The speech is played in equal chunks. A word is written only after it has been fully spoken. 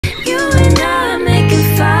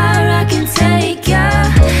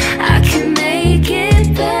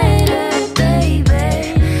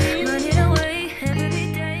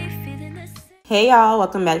Hey y'all,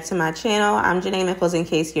 welcome back to my channel. I'm Janay Mickles in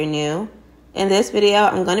case you're new. In this video,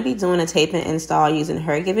 I'm going to be doing a tape and install using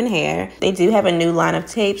HerGivenHair. They do have a new line of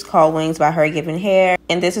tapes called WingsByHerGivenHair.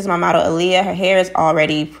 And this is my model Aaliyah. Her hair is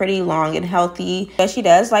already pretty long and healthy, but she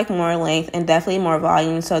does like more length and definitely more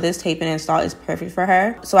volume. So this tape and install is perfect for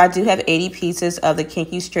her. So I do have 80 pieces of the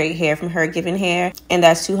Kinky straight hair from HerGivenHair, and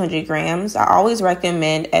that's 200 grams. I always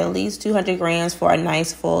recommend at least 200 grams for a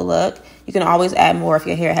nice full look. You can always add more if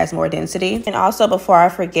your hair has more density. And also, before I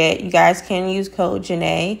forget, you guys can use code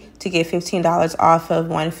Janay to get $15 off of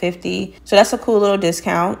 $150. So that's a cool little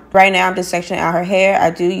discount. Right now, I'm just sectioning out her hair.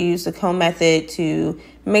 I do use the comb method to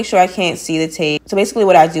make sure I can't see the tape. So basically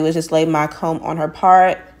what I do is just lay my comb on her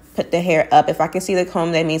part, put the hair up. If I can see the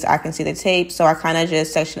comb, that means I can see the tape. So I kind of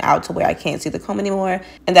just section out to where I can't see the comb anymore.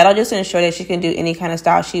 And that'll just ensure that she can do any kind of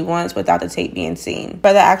style she wants without the tape being seen.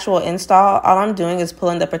 For the actual install, all I'm doing is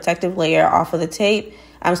pulling the protective layer off of the tape.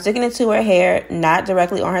 I'm sticking it to her hair, not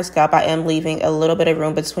directly on her scalp. I am leaving a little bit of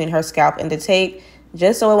room between her scalp and the tape,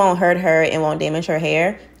 just so it won't hurt her and won't damage her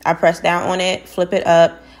hair. I press down on it, flip it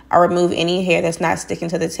up. I remove any hair that's not sticking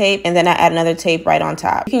to the tape, and then I add another tape right on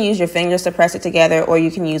top. You can use your fingers to press it together, or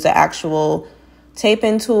you can use an actual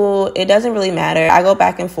taping tool. It doesn't really matter. I go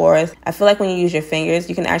back and forth. I feel like when you use your fingers,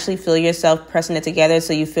 you can actually feel yourself pressing it together,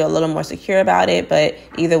 so you feel a little more secure about it, but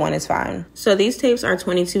either one is fine. So these tapes are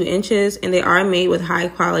 22 inches, and they are made with high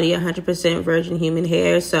quality, 100% virgin human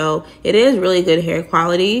hair, so it is really good hair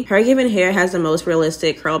quality. HerGivenHair has the most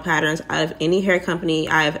realistic curl patterns out of any hair company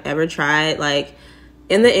I have ever tried. Like,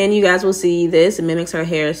 in the end, you guys will see this mimics her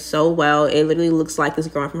hair so well. It literally looks like it's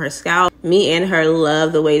growing from her scalp. Me and her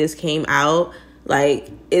love the way this came out. Like,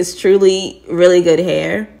 it's truly really good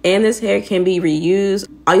hair. And this hair can be reused.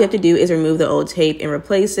 All you have to do is remove the old tape and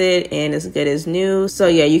replace it, and it's good as new. So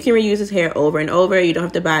yeah, you can reuse this hair over and over. You don't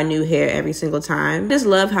have to buy new hair every single time. I just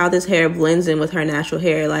love how this hair blends in with her natural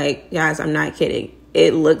hair. Like, guys, I'm not kidding.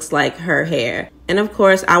 It looks like her hair. And of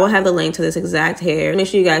course, I will have the link to this exact hair. Make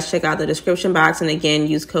sure you guys check out the description box. And again,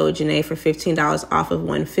 use code Janay for $15 off of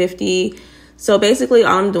 $150. So basically,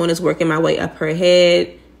 all I'm doing is working my way up her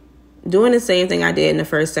head, doing the same thing I did in the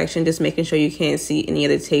first section, just making sure you can't see any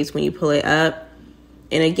of the tapes when you pull it up.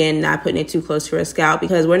 And again, not putting it too close to her scalp,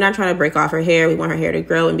 because we're not trying to break off her hair. We want her hair to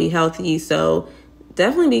grow and be healthy. So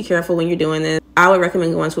definitely be careful when you're doing this. I would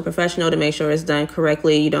recommend going to a professional to make sure it's done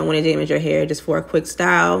correctly. You don't want to damage your hair just for a quick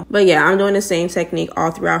style. But yeah, I'm doing the same technique all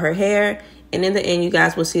throughout her hair. And in the end, you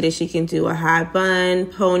guys will see that she can do a high bun,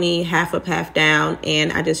 pony, half up, half down.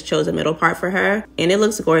 And I just chose the middle part for her. And it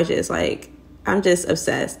looks gorgeous. Like, I'm just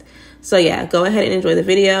obsessed. So yeah, go ahead and enjoy the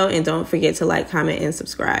video. And don't forget to like, comment, and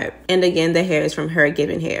subscribe. And again, the hair is from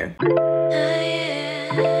HerGivenHair.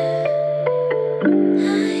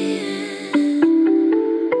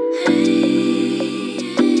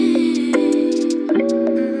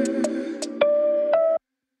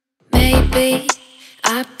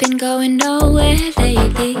 I've been going nowhere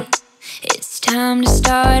lately. It's time to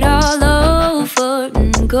start all over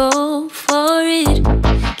and go for it.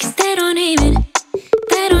 'Cause they don't even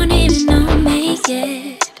know me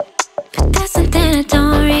yet. But that's something I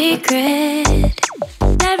don't regret.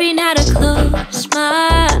 Every night I close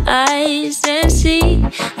my eyes and see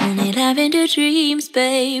only lavender dreams,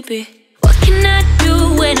 baby. What can I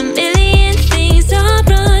do when a million things are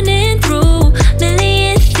running through?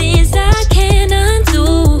 Million things I can't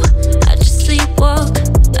undo. I just sleepwalk,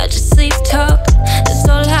 I just sleep talk. That's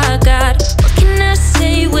all I got. What can I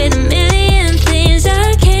say with a million things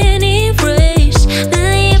I can't erase?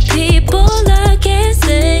 Million people I can't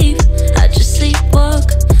save. I just sleepwalk,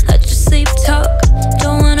 I just sleep talk.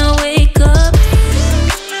 Don't wanna wake up.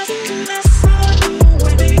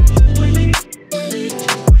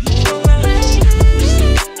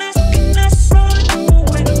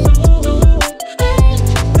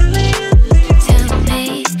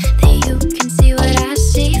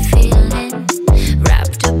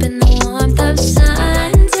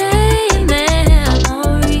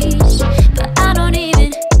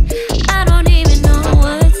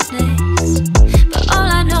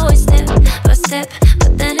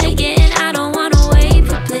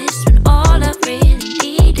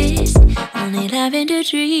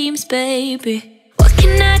 Dreams, baby. What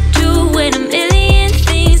can I do when a million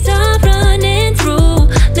things are running through?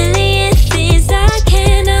 Million things I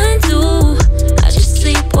can't undo. I just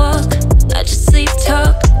sleepwalk, I just sleep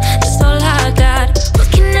talk. That's all I got.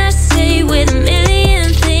 What can I say with a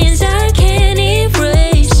million things I can't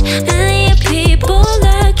erase? Million people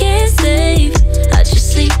I can't save. I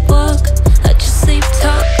just sleepwalk, I just sleep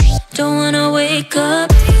talk. Don't wanna wake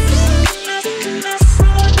up.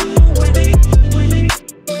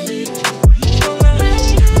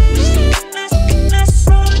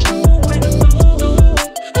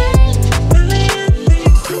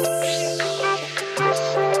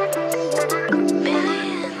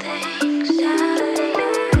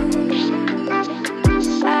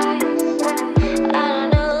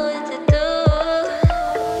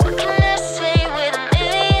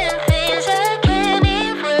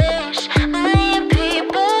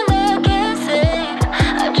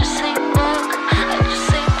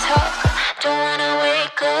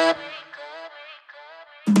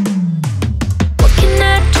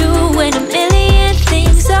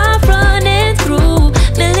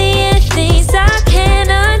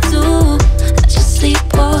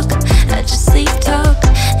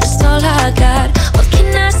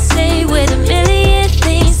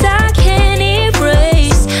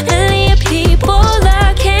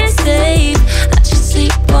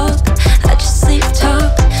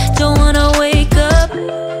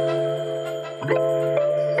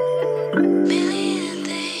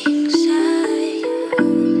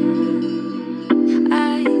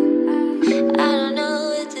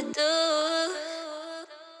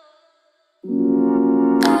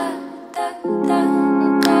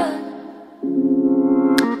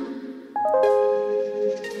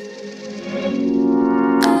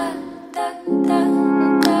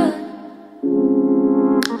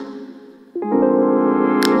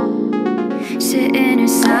 Sitting in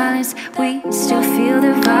silence, we still feel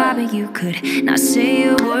the vibe, and you could not say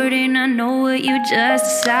a word, and I know what you just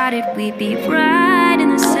decided. We'd be right in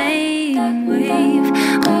the same wave.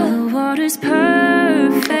 Oh, the water's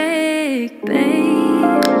perfect,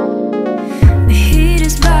 babe. The heat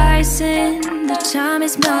is rising, the time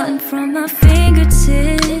is melting from my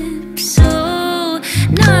fingertips. So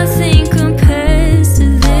nothing compares to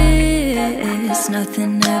this.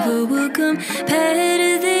 Nothing ever will compare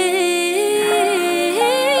to this.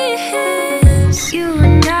 You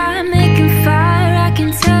and I making fire, I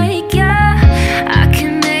can take ya. I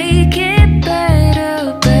can make it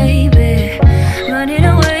better, baby. Running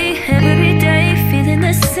away every day, feeling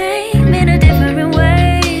the same in a different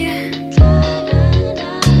way.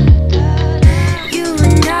 You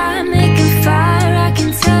and I making fire, I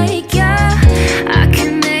can take ya. I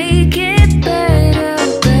can make it better,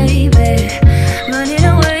 baby. Running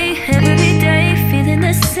away every day, feeling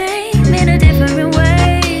the same in a different way.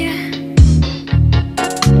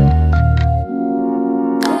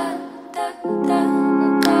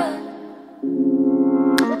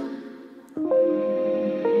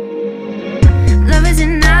 Love is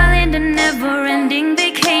an island, a never-ending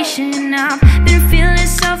vacation. I've been feeling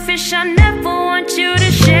selfish, I never want you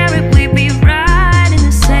to share it. We be right in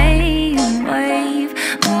the same wave.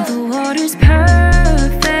 Oh, the water's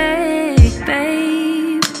perfect,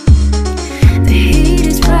 babe. The heat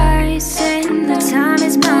is rising, the time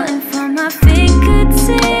is melting from my fingertips.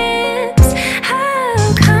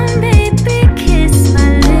 How come, baby, kiss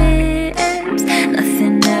my lips?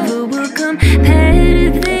 Nothing ever will compare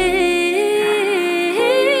to this.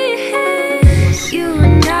 You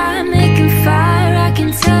and I making fire, I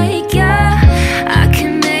can take ya. I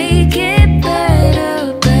can make it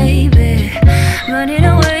better, baby. Running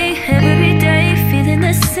away every day, feeling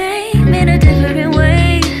the same in a different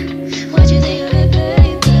way. What you think of it,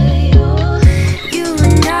 baby? Oh. You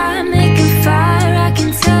and I making fire, I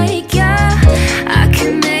can take ya. I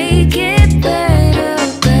can make it better,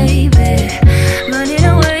 baby. Running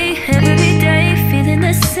away every day, feeling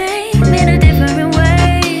the same in a different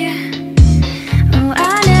way. Oh,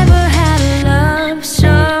 I never had a love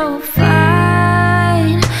so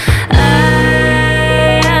fine.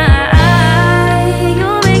 You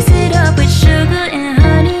mix it up with sugar and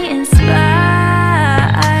honey and spice.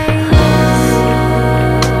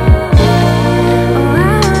 Oh, I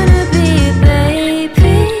wanna be a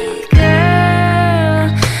baby girl.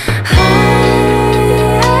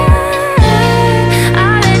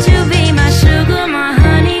 I'll let you be my sugar, my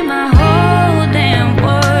honey, my whole damn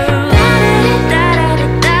world.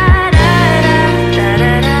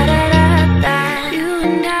 You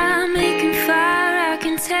and I making fire, I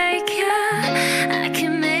can take ya. I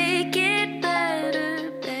can make it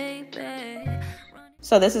better, baby.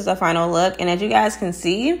 So this is the final look, and as you guys can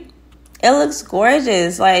see, it looks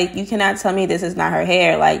gorgeous. Like, you cannot tell me this is not her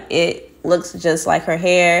hair. Like, it looks just like her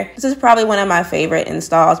hair. This is probably one of my favorite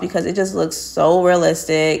installs because it just looks so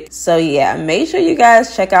realistic. So yeah, make sure you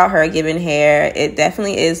guys check out Her Given Hair. It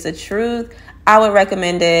definitely is the truth. I would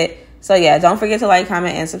recommend it. So yeah, don't forget to like,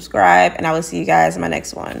 comment, and subscribe, and I will see you guys in my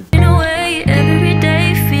next one. In a way, every